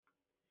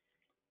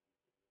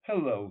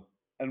Hello,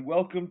 and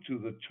welcome to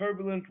the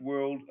turbulent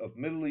world of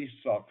Middle East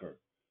soccer,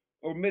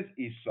 or Mid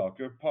East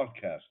Soccer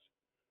podcast.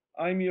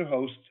 I'm your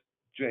host,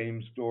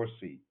 James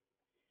Dorsey.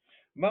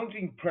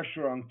 Mounting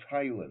pressure on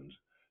Thailand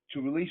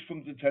to release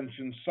from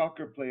detention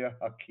soccer player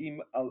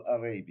Hakim Al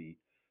Arabi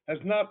has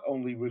not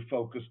only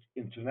refocused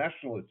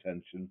international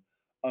attention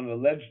on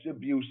alleged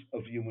abuse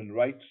of human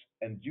rights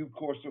and due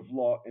course of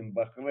law in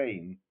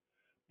Bahrain,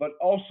 but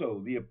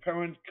also the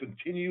apparent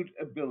continued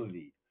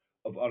ability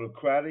of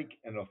autocratic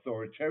and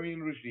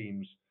authoritarian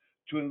regimes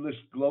to enlist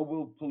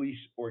global police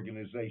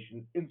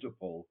organization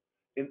Interpol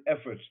in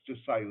efforts to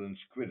silence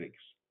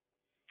critics.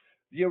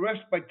 The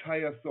arrest by Thai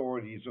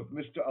authorities of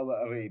Mr. Al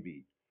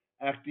Arabi,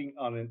 acting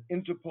on an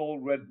Interpol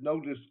Red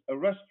Notice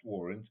arrest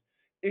warrant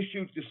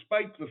issued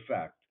despite the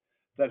fact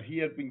that he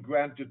had been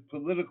granted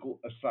political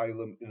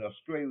asylum in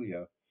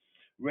Australia,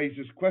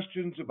 raises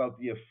questions about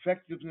the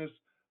effectiveness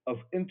of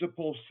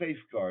Interpol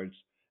safeguards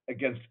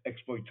against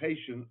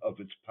exploitation of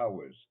its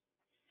powers.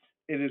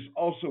 It is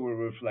also a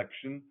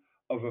reflection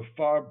of a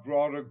far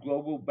broader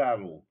global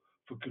battle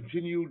for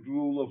continued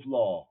rule of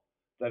law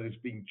that is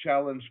being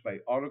challenged by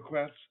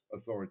autocrats,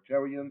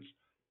 authoritarians,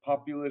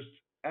 populists,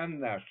 and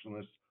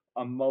nationalists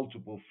on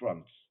multiple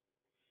fronts.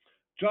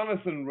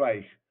 Jonathan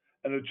Reich,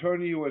 an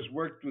attorney who has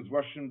worked with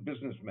Russian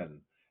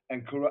businessmen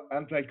and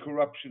anti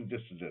corruption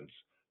dissidents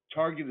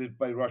targeted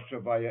by Russia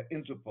via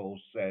Interpol,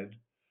 said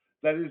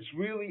that it's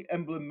really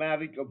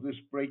emblematic of this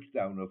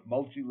breakdown of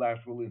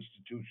multilateral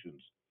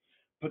institutions,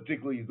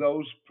 particularly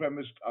those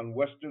premised on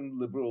Western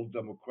liberal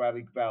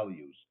democratic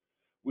values,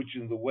 which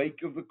in the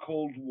wake of the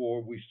Cold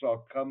War we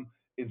saw come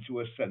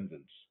into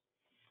ascendance.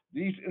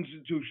 These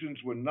institutions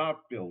were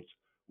not built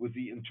with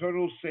the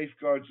internal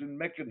safeguards and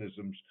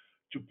mechanisms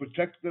to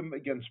protect them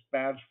against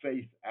bad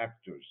faith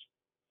actors.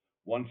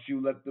 Once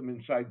you let them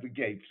inside the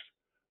gates,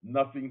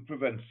 nothing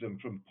prevents them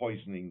from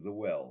poisoning the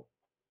well.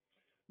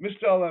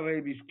 Mr. Al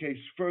Arabi's case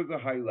further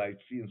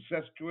highlights the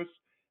incestuous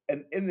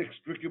and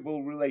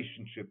inextricable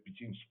relationship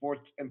between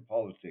sports and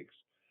politics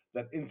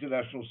that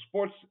international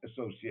sports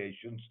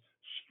associations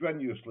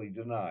strenuously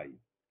deny.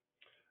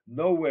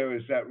 Nowhere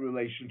is that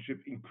relationship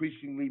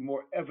increasingly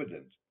more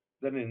evident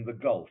than in the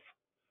Gulf,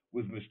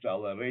 with Mr.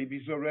 Al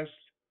Arabi's arrest,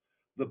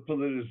 the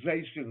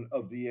politicization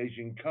of the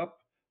Asian Cup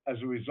as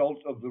a result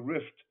of the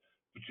rift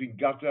between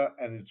Qatar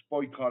and its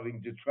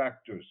boycotting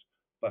detractors,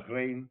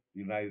 Bahrain,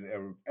 the United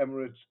Arab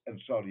Emirates, and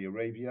Saudi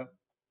Arabia,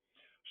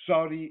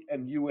 Saudi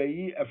and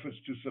UAE efforts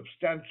to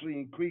substantially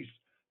increase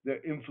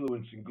their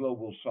influence in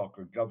global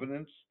soccer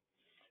governance,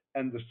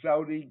 and the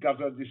Saudi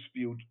Qatar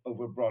dispute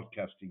over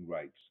broadcasting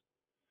rights.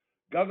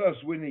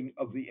 Ghana's winning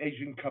of the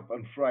Asian Cup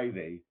on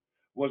Friday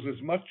was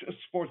as much a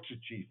sports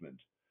achievement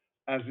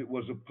as it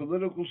was a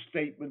political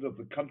statement of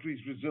the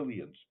country's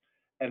resilience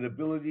and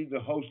ability to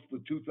host the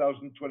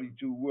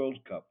 2022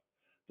 World Cup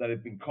that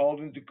had been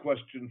called into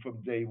question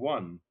from day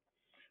one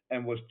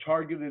and was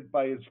targeted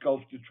by its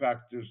Gulf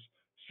detractors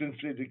since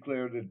they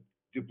declared a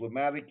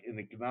diplomatic and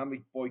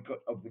economic boycott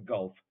of the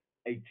Gulf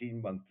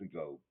 18 months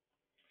ago.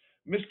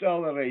 Mr.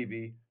 Al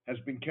Arabi has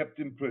been kept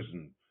in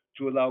prison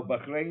to allow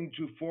Bahrain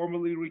to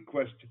formally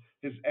request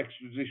his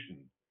extradition,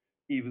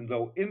 even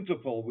though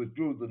Interpol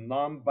withdrew the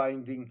non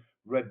binding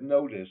red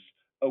notice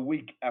a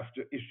week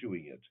after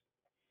issuing it.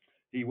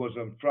 He was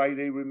on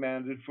Friday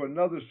remanded for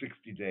another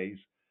 60 days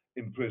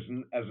in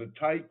prison as a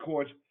Thai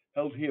court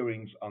held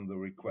hearings on the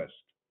request.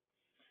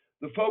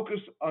 The focus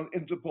on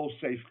Interpol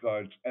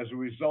safeguards as a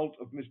result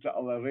of Mr.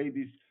 Al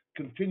Arabi's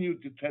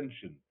continued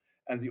detention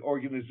and the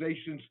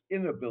organization's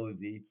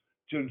inability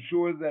to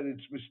ensure that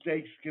its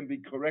mistakes can be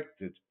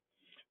corrected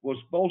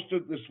was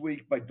bolstered this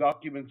week by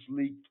documents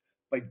leaked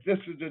by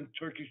dissident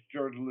Turkish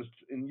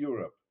journalists in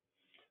Europe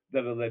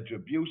that allege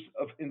abuse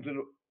of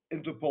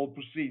Interpol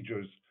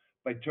procedures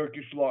by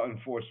Turkish law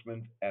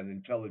enforcement and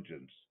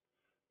intelligence.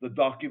 The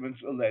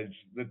documents allege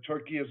that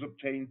Turkey has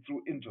obtained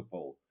through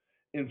Interpol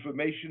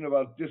information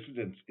about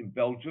dissidents in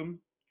Belgium,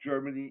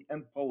 Germany,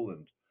 and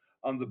Poland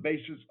on the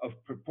basis of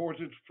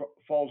purported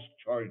false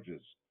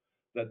charges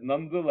that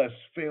nonetheless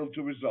failed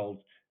to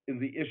result in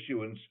the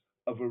issuance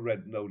of a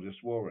red notice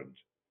warrant.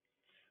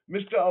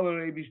 Mr. Al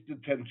Arabi's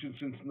detention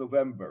since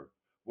November,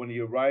 when he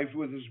arrived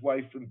with his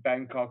wife in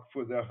Bangkok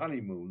for their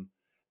honeymoon,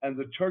 and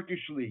the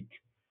Turkish leak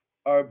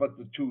are but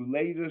the two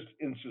latest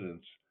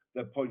incidents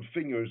that point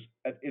fingers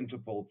at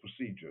Interpol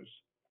procedures.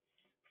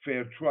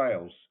 Fair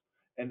Trials,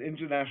 an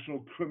international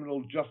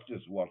criminal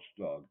justice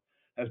watchdog,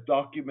 has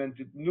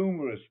documented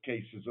numerous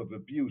cases of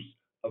abuse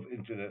of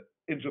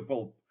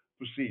Interpol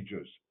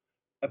procedures,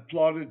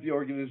 applauded the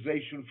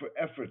organization for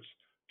efforts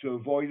to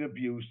avoid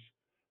abuse,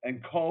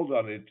 and called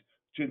on it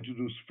to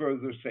introduce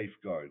further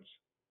safeguards.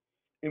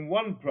 In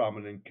one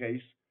prominent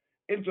case,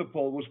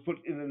 Interpol was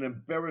put in an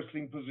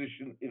embarrassing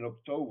position in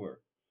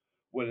October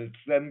when its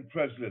then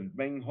president,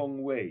 Meng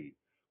Hongwei,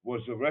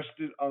 was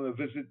arrested on a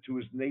visit to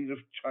his native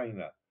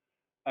China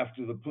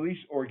after the police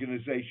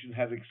organization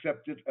had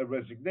accepted a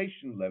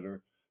resignation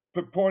letter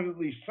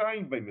purportedly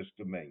signed by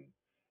Mr. Meng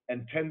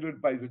and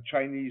tendered by the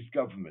Chinese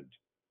government,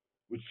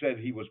 which said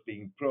he was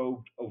being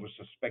probed over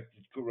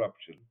suspected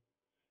corruption.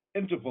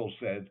 Interpol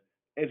said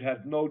it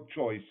had no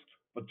choice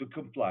but to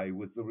comply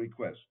with the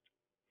request.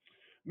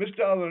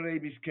 Mr. Al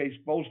Arabi's case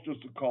bolsters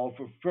the call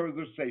for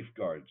further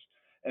safeguards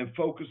and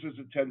focuses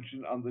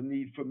attention on the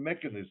need for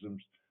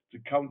mechanisms to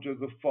counter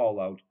the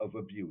fallout of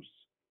abuse.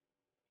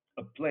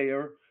 A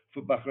player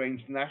for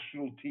Bahrain's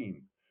national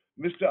team,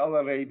 Mr. Al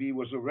Arabi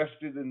was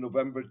arrested in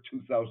November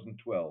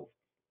 2012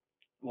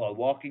 while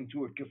walking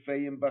to a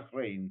cafe in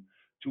Bahrain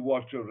to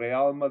watch a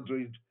Real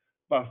Madrid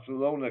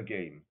Barcelona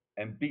game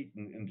and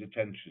beaten in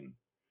detention.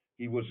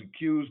 He was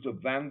accused of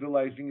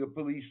vandalizing a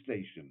police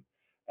station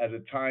at a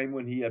time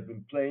when he had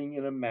been playing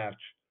in a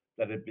match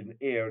that had been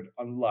aired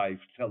on live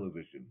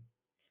television.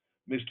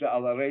 Mr.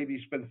 Al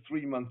Arabi spent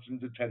 3 months in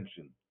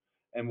detention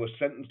and was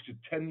sentenced to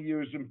 10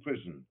 years in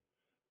prison,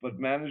 but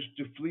managed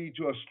to flee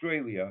to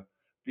Australia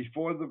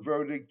before the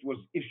verdict was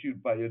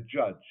issued by a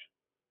judge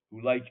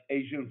who, like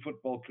Asian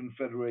Football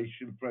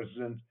Confederation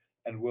president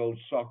and World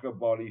Soccer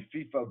body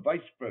FIFA vice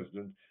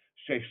president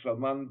Sheikh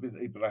Salman bin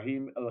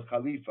Ibrahim Al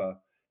Khalifa,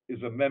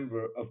 is a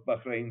member of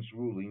Bahrain's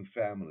ruling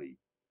family.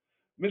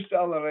 Mr.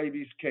 Al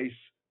Arabi's case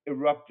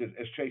erupted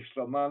as Sheikh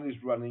Salman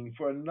is running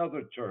for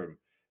another term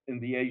in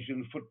the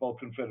Asian Football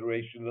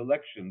Confederation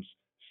elections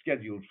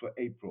scheduled for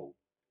April.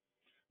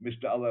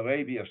 Mr. Al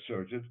Arabi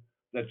asserted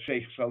that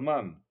Sheikh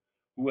Salman,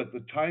 who at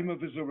the time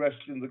of his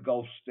arrest in the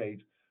Gulf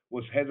state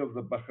was head of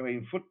the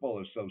Bahrain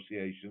Football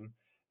Association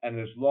and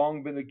has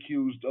long been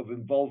accused of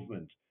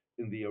involvement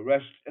in the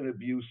arrest and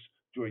abuse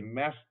during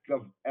mass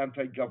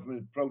anti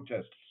government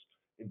protests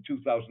in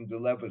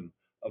 2011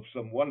 of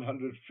some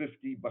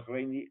 150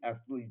 Bahraini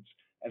athletes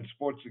and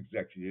sports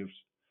executives,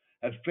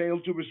 had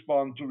failed to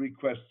respond to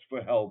requests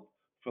for help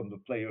from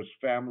the players'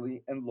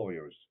 family and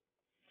lawyers.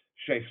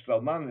 Sheikh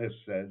Salman has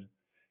said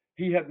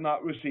he had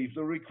not received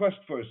a request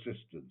for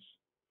assistance.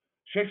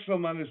 Sheikh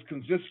Salman has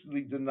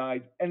consistently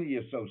denied any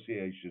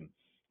association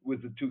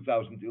with the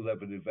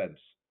 2011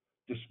 events,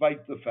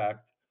 despite the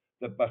fact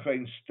that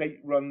Bahrain's state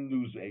run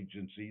news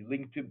agency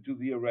linked him to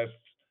the arrests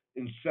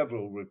in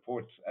several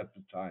reports at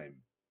the time.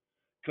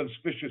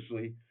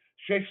 Conspicuously,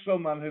 Sheikh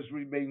Salman has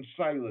remained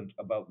silent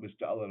about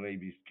Mr. Al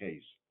Arabi's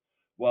case,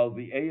 while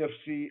the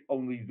AFC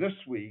only this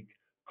week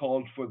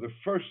called for the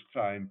first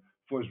time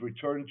for his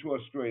return to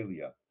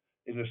Australia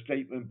in a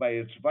statement by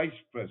its vice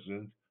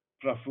president,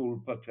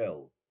 Praful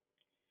Patel.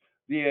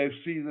 The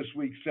AFC this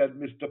week said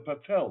Mr.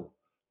 Patel,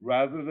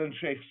 rather than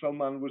Sheikh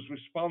Salman, was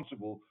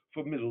responsible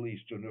for Middle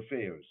Eastern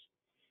affairs.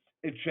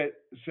 It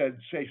said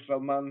Sheikh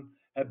Salman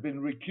had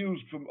been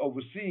recused from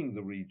overseeing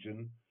the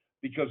region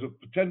because of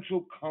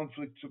potential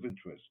conflicts of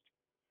interest.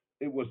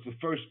 It was the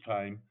first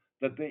time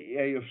that the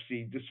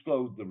AFC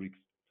disclosed the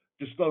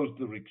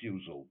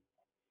recusal.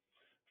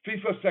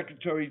 FIFA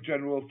Secretary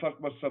General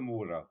Fatma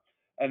Samoura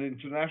and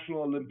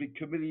International Olympic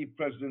Committee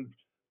President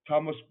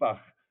Thomas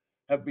Bach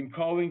have been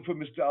calling for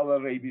Mr. Al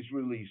Arabi's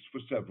release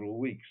for several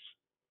weeks.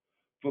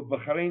 For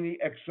Bahraini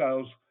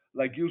exiles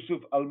like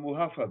Yusuf Al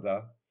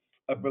Muhafada,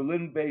 a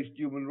Berlin based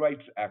human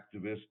rights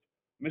activist,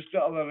 Mr.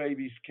 Al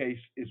Arabi's case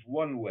is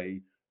one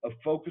way of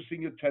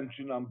focusing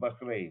attention on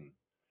Bahrain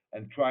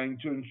and trying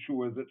to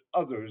ensure that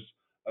others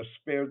are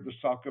spared the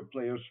soccer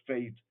player's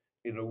fate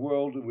in a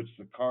world in which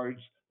the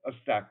cards are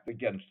stacked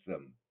against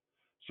them,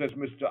 says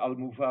Mr. Al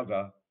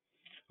Mufada,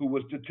 who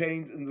was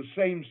detained in the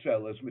same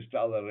cell as Mr.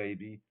 Al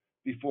Arabi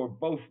before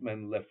both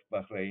men left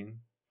Bahrain.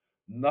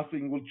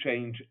 Nothing will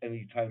change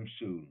anytime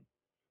soon,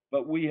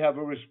 but we have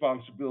a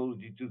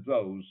responsibility to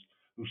those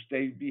who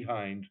stayed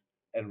behind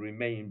and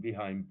remain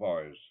behind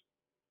bars.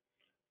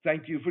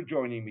 Thank you for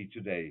joining me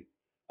today.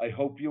 I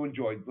hope you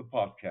enjoyed the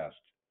podcast.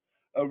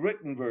 A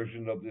written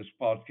version of this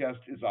podcast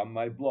is on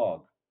my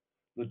blog,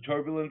 The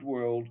Turbulent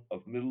World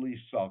of Middle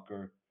East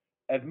Soccer,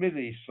 at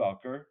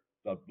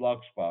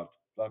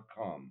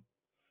mideastsoccer.blogspot.com.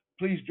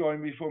 Please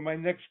join me for my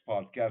next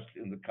podcast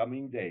in the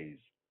coming days.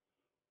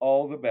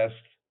 All the best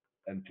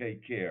and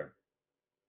take care.